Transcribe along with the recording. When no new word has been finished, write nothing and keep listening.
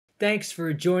Thanks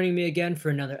for joining me again for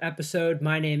another episode.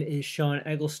 My name is Sean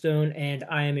Egglestone and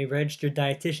I am a registered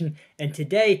dietitian. And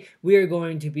today we are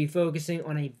going to be focusing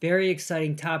on a very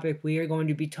exciting topic. We are going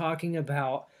to be talking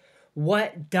about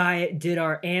what diet did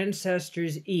our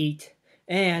ancestors eat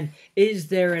and is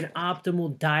there an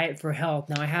optimal diet for health?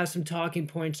 Now I have some talking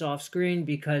points off screen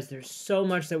because there's so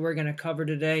much that we're going to cover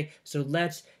today. So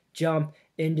let's jump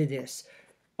into this.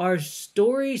 Our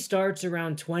story starts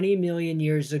around 20 million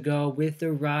years ago with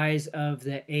the rise of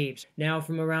the apes. Now,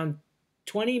 from around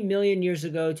 20 million years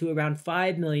ago to around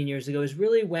 5 million years ago is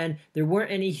really when there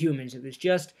weren't any humans. It was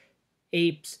just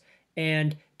apes,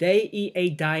 and they eat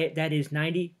a diet that is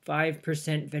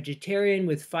 95% vegetarian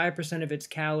with 5% of its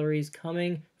calories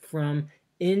coming from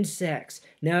insects.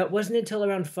 Now, it wasn't until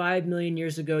around 5 million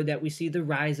years ago that we see the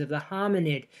rise of the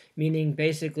hominid, meaning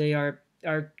basically our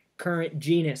current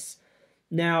genus.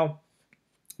 Now,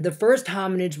 the first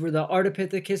hominids were the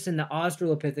Ardipithecus and the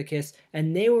Australopithecus,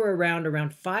 and they were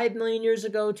around 5 million years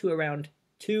ago to around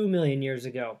 2 million years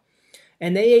ago.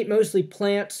 And they ate mostly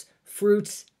plants,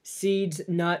 fruits, seeds,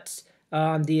 nuts,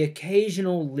 the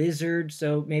occasional lizard,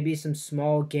 so maybe some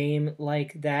small game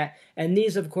like that. And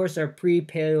these, of course, are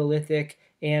pre-Paleolithic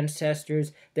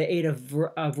ancestors. They ate a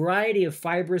variety of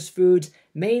fibrous foods,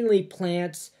 mainly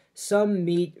plants, some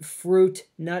meat, fruit,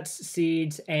 nuts,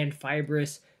 seeds, and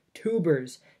fibrous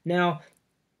tubers. Now,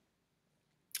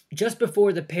 just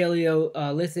before the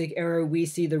Paleolithic era, we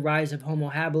see the rise of Homo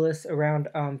habilis around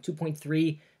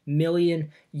 2.3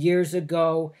 million years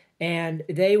ago, and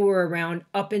they were around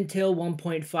up until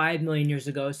 1.5 million years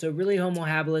ago. So really, Homo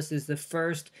habilis is the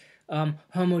first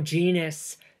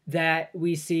homogeneous that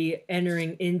we see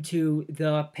entering into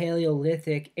the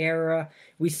Paleolithic era.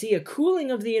 We see a cooling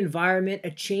of the environment,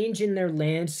 a change in their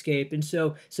landscape, and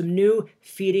so some new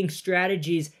feeding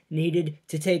strategies needed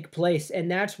to take place, and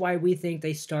that's why we think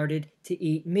they started to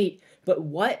eat meat. But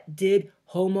what did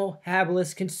Homo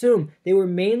habilis consume? They were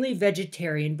mainly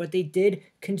vegetarian, but they did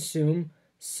consume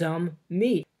some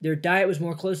meat. Their diet was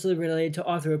more closely related to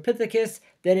Australopithecus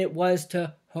than it was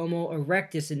to Homo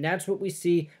erectus, and that's what we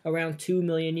see around 2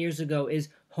 million years ago is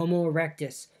Homo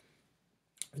erectus.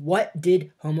 What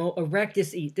did Homo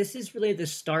erectus eat? This is really the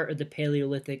start of the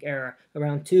Paleolithic era,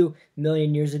 around 2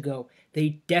 million years ago.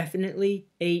 They definitely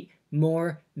ate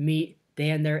more meat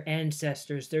than their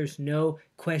ancestors. There's no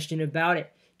question about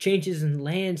it. Changes in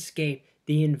landscape,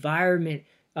 the environment,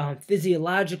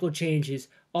 physiological changes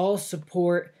all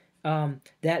support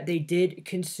that they did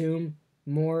consume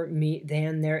more meat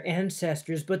than their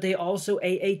ancestors, but they also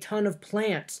ate a ton of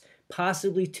plants,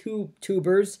 possibly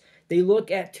tubers. They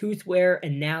look at tooth wear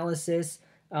analysis.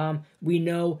 We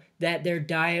know that their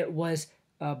diet was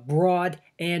broad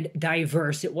and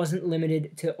diverse. It wasn't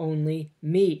limited to only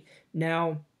meat.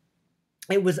 Now,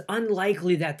 it was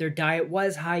unlikely that their diet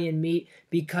was high in meat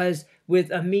because with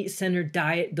a meat-centered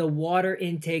diet, the water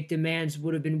intake demands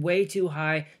would have been way too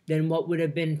high than what would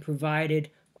have been provided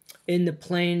in the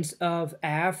plains of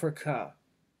Africa.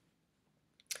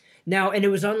 Now, and it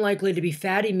was unlikely to be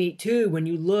fatty meat too. When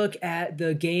you look at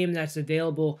the game that's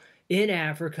available in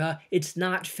Africa, it's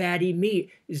not fatty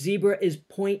meat. Zebra is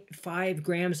 0.5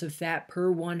 grams of fat per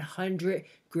 100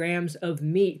 grams of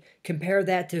meat. Compare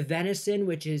that to venison,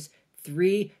 which is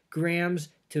 3 grams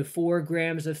to 4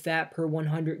 grams of fat per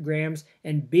 100 grams,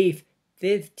 and beef,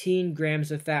 15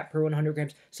 grams of fat per 100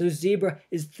 grams. So zebra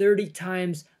is 30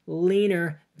 times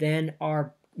leaner than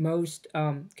our most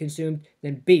consumed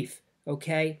than beef,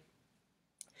 okay?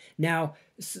 Now,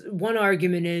 one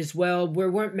argument is, well, we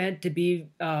weren't meant to be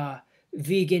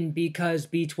vegan because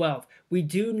B12. We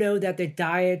do know that the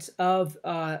diets of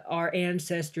our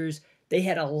ancestors, they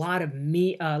had a lot of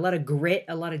meat, a lot of grit,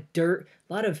 a lot of dirt,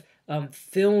 a lot of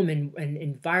film and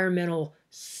environmental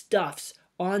stuffs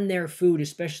on their food,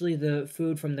 especially the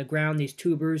food from the ground, these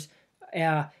tubers,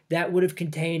 that would have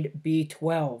contained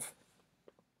B12.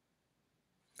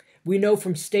 We know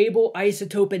from stable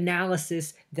isotope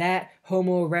analysis that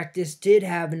Homo erectus did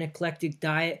have an eclectic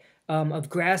diet of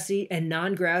grassy and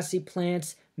non-grassy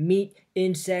plants, meat,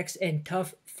 insects, and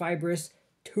tough fibrous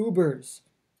tubers.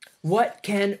 What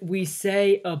can we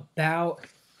say about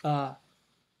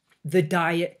the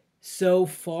diet so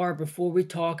far before we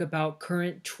talk about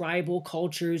current tribal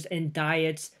cultures and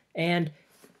diets, and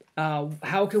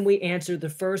how can we answer the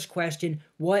first question,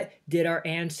 what did our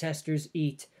ancestors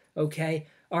eat? Okay,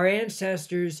 our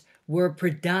ancestors were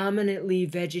predominantly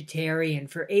vegetarian.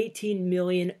 For 18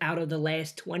 million out of the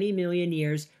last 20 million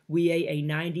years, we ate a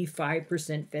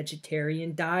 95%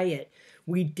 vegetarian diet.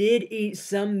 We did eat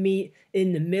some meat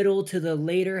in the middle to the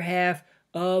later half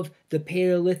of the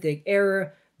Paleolithic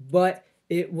era, but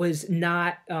it was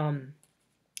not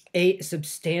ate a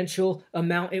substantial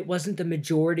amount. It wasn't the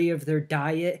majority of their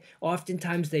diet.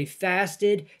 Oftentimes they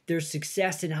fasted. Their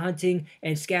success in hunting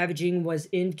and scavenging was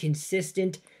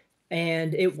inconsistent,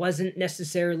 and it wasn't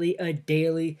necessarily a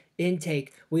daily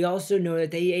intake. We also know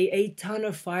that they ate a ton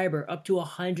of fiber, up to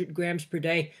 100 grams per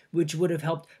day, which would have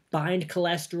helped bind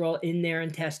cholesterol in their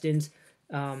intestines,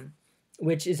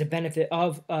 which is a benefit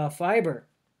of fiber.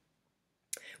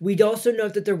 We'd also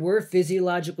note that there were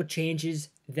physiological changes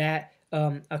that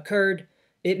occurred.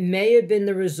 It may have been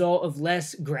the result of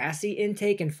less grassy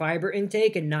intake and fiber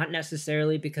intake, and not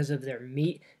necessarily because of their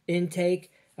meat intake.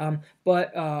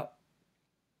 But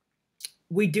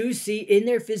we do see in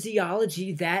their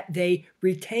physiology that they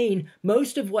retain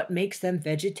most of what makes them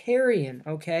vegetarian,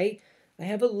 okay? I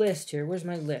have a list here. Where's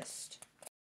my list?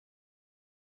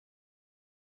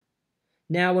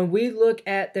 Now, when we look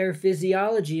at their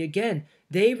physiology, again,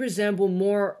 they resemble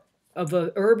more of an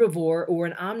herbivore or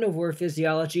an omnivore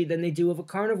physiology than they do of a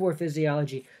carnivore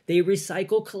physiology. They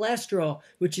recycle cholesterol,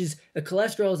 which is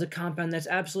cholesterol is a compound that's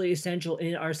absolutely essential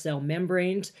in our cell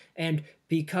membranes, and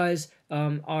because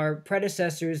our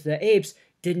predecessors, the apes,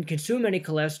 didn't consume any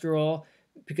cholesterol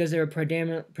because they were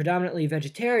predominantly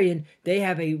vegetarian, we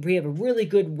have a really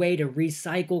good way to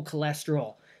recycle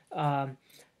cholesterol.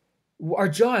 Our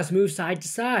jaws move side to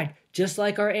side, just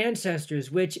like our ancestors,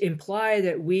 which imply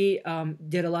that we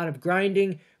did a lot of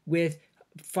grinding with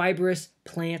fibrous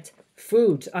plant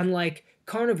foods, unlike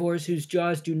carnivores whose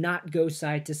jaws do not go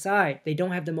side to side. They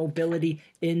don't have the mobility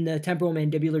in the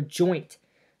temporomandibular joint.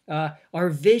 Our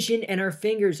vision and our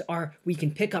fingers we can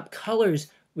pick up colors,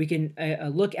 we can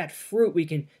look at fruit, we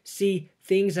can see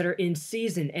things that are in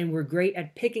season, and we're great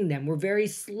at picking them. We're very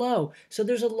slow. So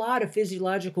there's a lot of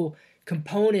physiological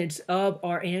components of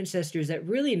our ancestors that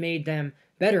really made them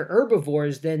better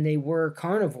herbivores than they were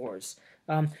carnivores.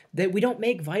 That we don't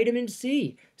make vitamin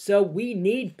C. So we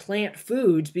need plant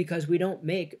foods because we don't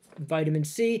make vitamin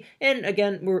C. And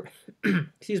again, we're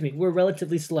we're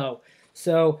relatively slow.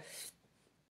 So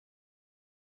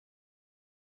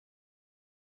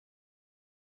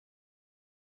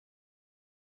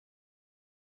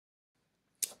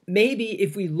maybe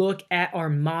if we look at our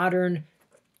modern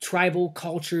tribal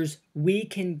cultures, we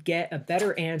can get a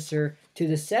better answer to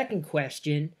the second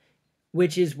question,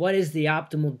 which is what is the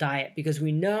optimal diet? Because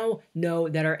we know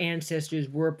that our ancestors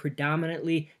were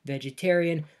predominantly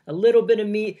vegetarian, a little bit of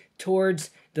meat towards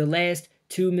the last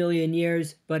 2 million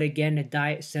years, but again, a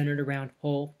diet centered around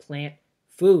whole plant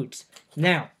foods.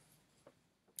 Now,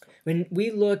 when we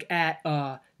look at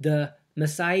the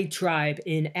Maasai tribe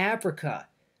in Africa,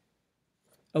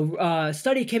 a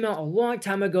study came out a long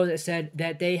time ago that said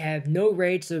that they have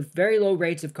very low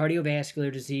rates of cardiovascular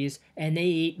disease, and they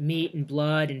eat meat and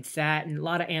blood and fat and a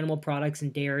lot of animal products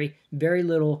and dairy, very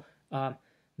little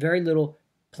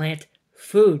plant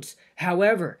foods.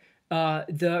 However,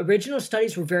 the original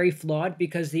studies were very flawed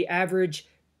because the average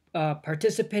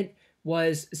participant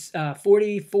was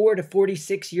 44 to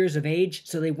 46 years of age,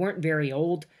 so they weren't very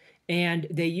old. And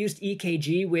they used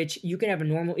EKG, which you can have a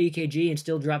normal EKG and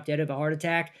still drop dead of a heart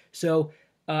attack. So,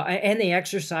 and they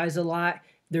exercise a lot.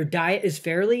 Their diet is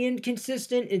fairly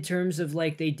inconsistent in terms of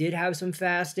they did have some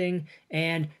fasting,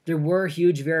 and there were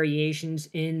huge variations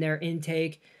in their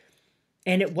intake.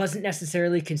 And it wasn't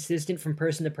necessarily consistent from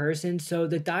person to person, so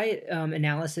the diet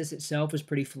analysis itself was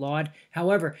pretty flawed.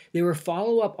 However, there were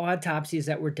follow-up autopsies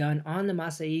that were done on the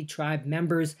Maasai tribe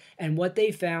members, and what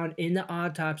they found in the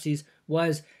autopsies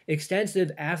was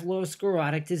extensive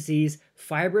atherosclerotic disease,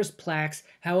 fibrous plaques.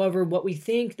 However, what we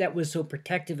think that was so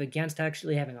protective against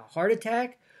actually having a heart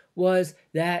attack was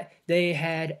that they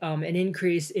had an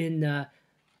increase in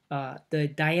the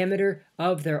diameter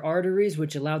of their arteries,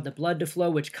 which allowed the blood to flow,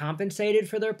 which compensated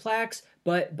for their plaques,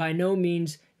 but by no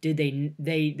means did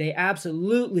they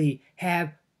absolutely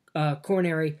have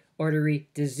coronary artery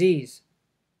disease.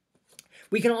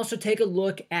 We can also take a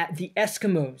look at the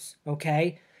Eskimos,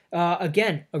 okay?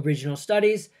 Again, original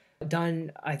studies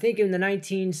done, I think, in the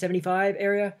 1975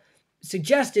 area,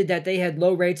 suggested that they had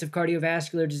low rates of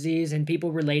cardiovascular disease, and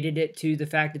people related it to the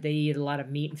fact that they eat a lot of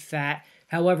meat and fat.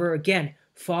 However, again,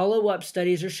 follow-up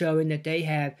studies are showing that they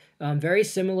have very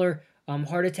similar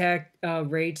heart attack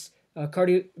rates,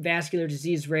 cardiovascular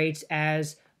disease rates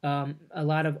as a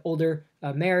lot of older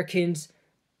Americans,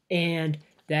 and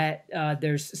that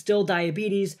there's still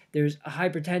diabetes, there's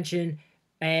hypertension,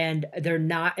 and they're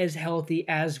not as healthy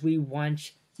as we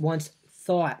once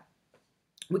thought.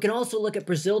 We can also look at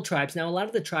Brazil tribes. Now, a lot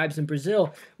of the tribes in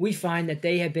Brazil, we find that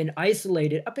they have been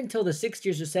isolated up until the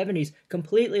 60s or 70s,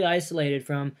 completely isolated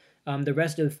from the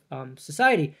rest of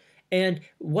society. And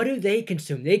what do they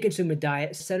consume? They consume a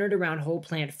diet centered around whole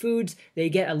plant foods. They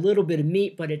get a little bit of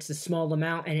meat, but it's a small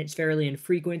amount and it's fairly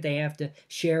infrequent. They have to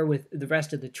share with the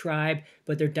rest of the tribe,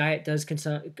 but their diet does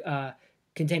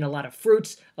contain a lot of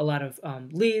fruits, a lot of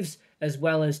leaves, as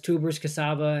well as tubers,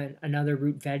 cassava, and other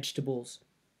root vegetables.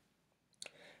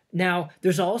 Now,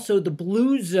 there's also the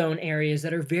blue zone areas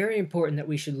that are very important that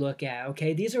we should look at,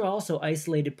 okay? These are also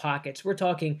isolated pockets. We're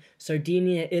talking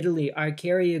Sardinia, Italy,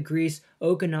 Icaria, Greece,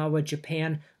 Okinawa,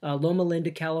 Japan, Loma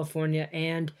Linda, California,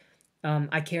 and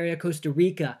Icaria, Costa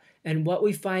Rica. And what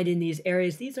we find in these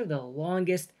areas, these are the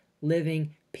longest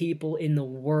living people in the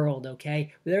world,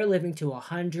 okay? They're living to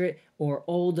 100 or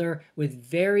older with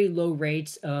very low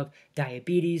rates of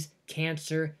diabetes,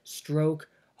 cancer, stroke,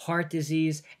 heart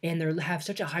disease, and they have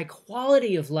such a high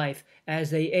quality of life as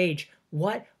they age.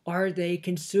 What are they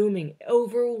consuming?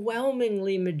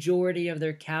 Overwhelmingly majority of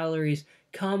their calories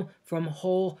come from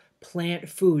whole plant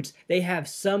foods. They have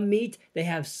some meat, they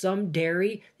have some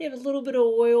dairy, they have a little bit of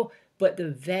oil, but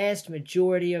the vast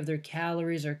majority of their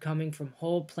calories are coming from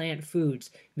whole plant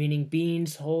foods, meaning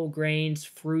beans, whole grains,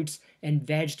 fruits, and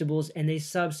vegetables, and they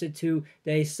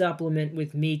supplement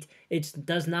with meat. It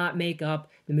does not make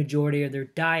up the majority of their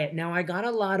diet. Now, I got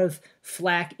a lot of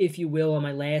flack, if you will, on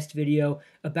my last video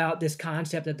about this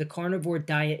concept that the carnivore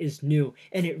diet is new,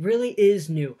 and it really is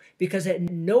new, because at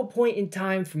no point in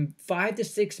time from 5 to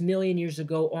 6 million years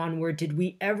ago onward did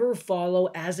we ever follow,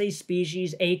 as a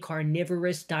species, a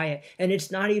carnivorous diet. And it's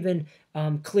not even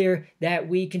clear that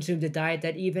we consumed a diet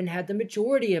that even had the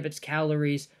majority of its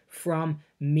calories from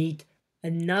meat.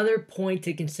 Another point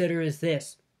to consider is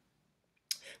this.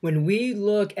 When we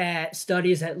look at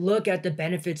studies that look at the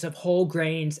benefits of whole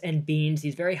grains and beans,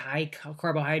 these very high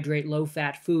carbohydrate, low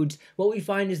fat foods, what we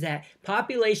find is that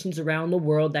populations around the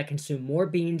world that consume more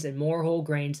beans and more whole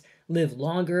grains live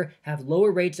longer, have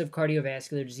lower rates of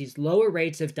cardiovascular disease, lower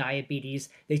rates of diabetes.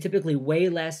 They typically weigh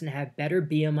less and have better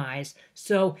BMIs.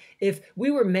 So if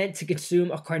we were meant to consume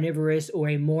a carnivorous or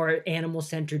a more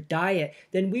animal-centered diet,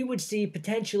 then we would see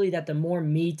potentially that the more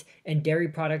meat and dairy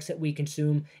products that we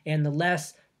consume and the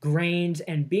less grains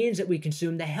and beans that we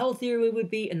consume, the healthier we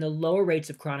would be and the lower rates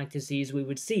of chronic disease we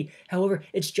would see. However,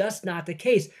 it's just not the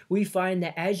case. We find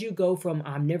that as you go from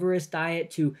omnivorous diet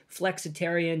to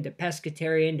flexitarian to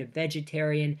pescatarian to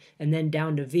vegetarian and then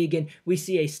down to vegan, we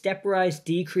see a stepwise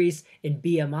decrease in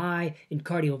BMI, in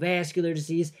cardiovascular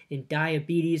disease, in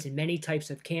diabetes, and many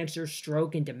types of cancer,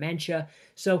 stroke, and dementia.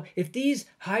 So if these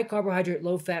high carbohydrate,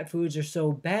 low fat foods are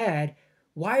so bad,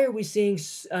 why are we seeing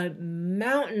a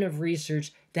mountain of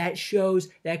research that shows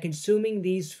that consuming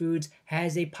these foods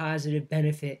has a positive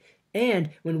benefit? And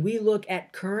when we look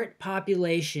at current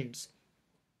populations,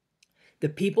 the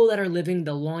people that are living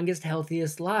the longest,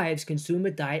 healthiest lives consume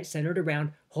a diet centered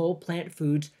around whole plant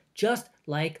foods, just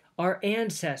like our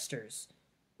ancestors.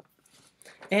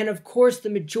 And of course, the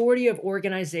majority of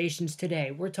organizations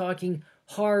today, we're talking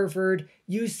Harvard,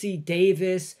 UC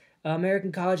Davis,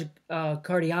 American College of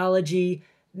Cardiology,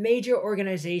 major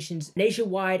organizations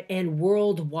nationwide and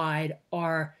worldwide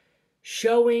are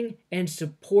showing and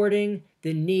supporting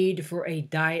the need for a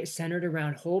diet centered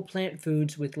around whole plant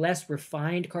foods with less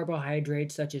refined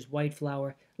carbohydrates such as white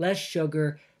flour, less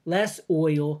sugar, less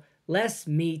oil, less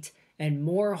meat, and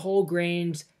more whole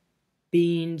grains,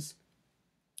 beans,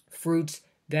 fruits,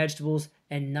 vegetables,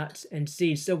 and nuts and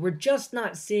seeds. So we're just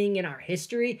not seeing in our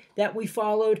history that we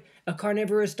followed a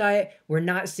carnivorous diet. We're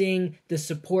not seeing the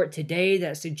support today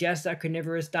that suggests that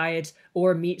carnivorous diets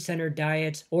or meat-centered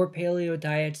diets or paleo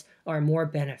diets are more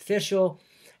beneficial.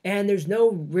 And there's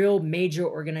no real major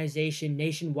organization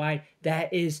nationwide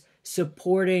that is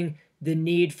supporting the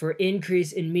need for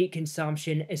increase in meat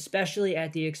consumption, especially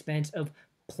at the expense of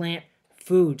plant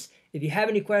foods. If you have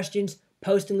any questions,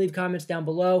 post and leave comments down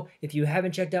below. If you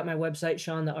haven't checked out my website,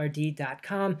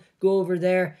 SeanTheRD.com, go over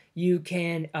there. You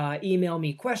can email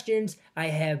me questions. I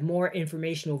have more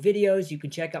informational videos. You can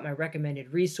check out my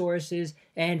recommended resources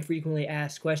and frequently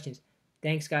asked questions.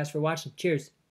 Thanks, guys, for watching. Cheers.